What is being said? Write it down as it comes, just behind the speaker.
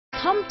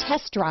Come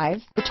test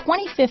drive the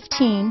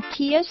 2015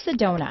 Kia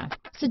Sedona.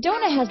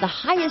 Sedona has the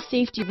highest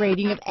safety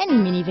rating of any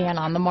minivan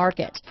on the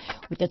market.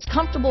 With its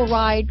comfortable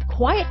ride,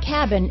 quiet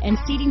cabin, and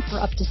seating for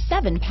up to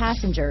 7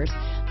 passengers,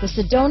 the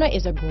Sedona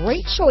is a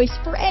great choice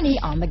for any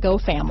on-the-go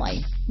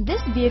family.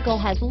 This vehicle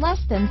has less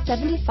than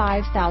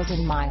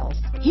 75,000 miles.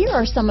 Here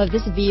are some of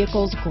this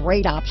vehicle's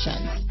great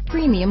options: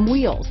 premium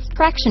wheels,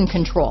 traction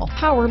control,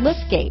 power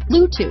liftgate,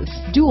 Bluetooth,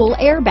 dual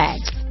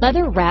airbags,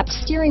 leather-wrapped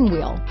steering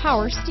wheel,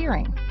 power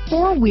steering,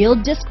 4-wheel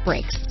disc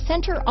brakes,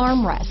 center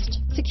armrest,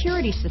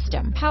 security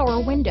system, power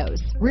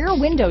windows, rear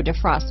window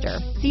defroster,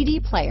 CD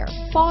player,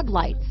 fog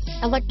lights,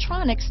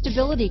 electronic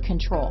stability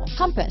control,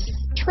 compass,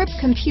 trip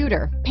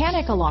computer,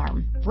 panic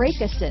alarm,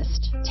 brake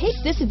assist. Take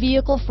this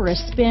vehicle for a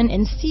spin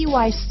and see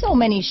why so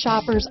many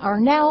shoppers are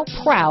now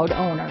proud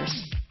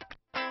owners.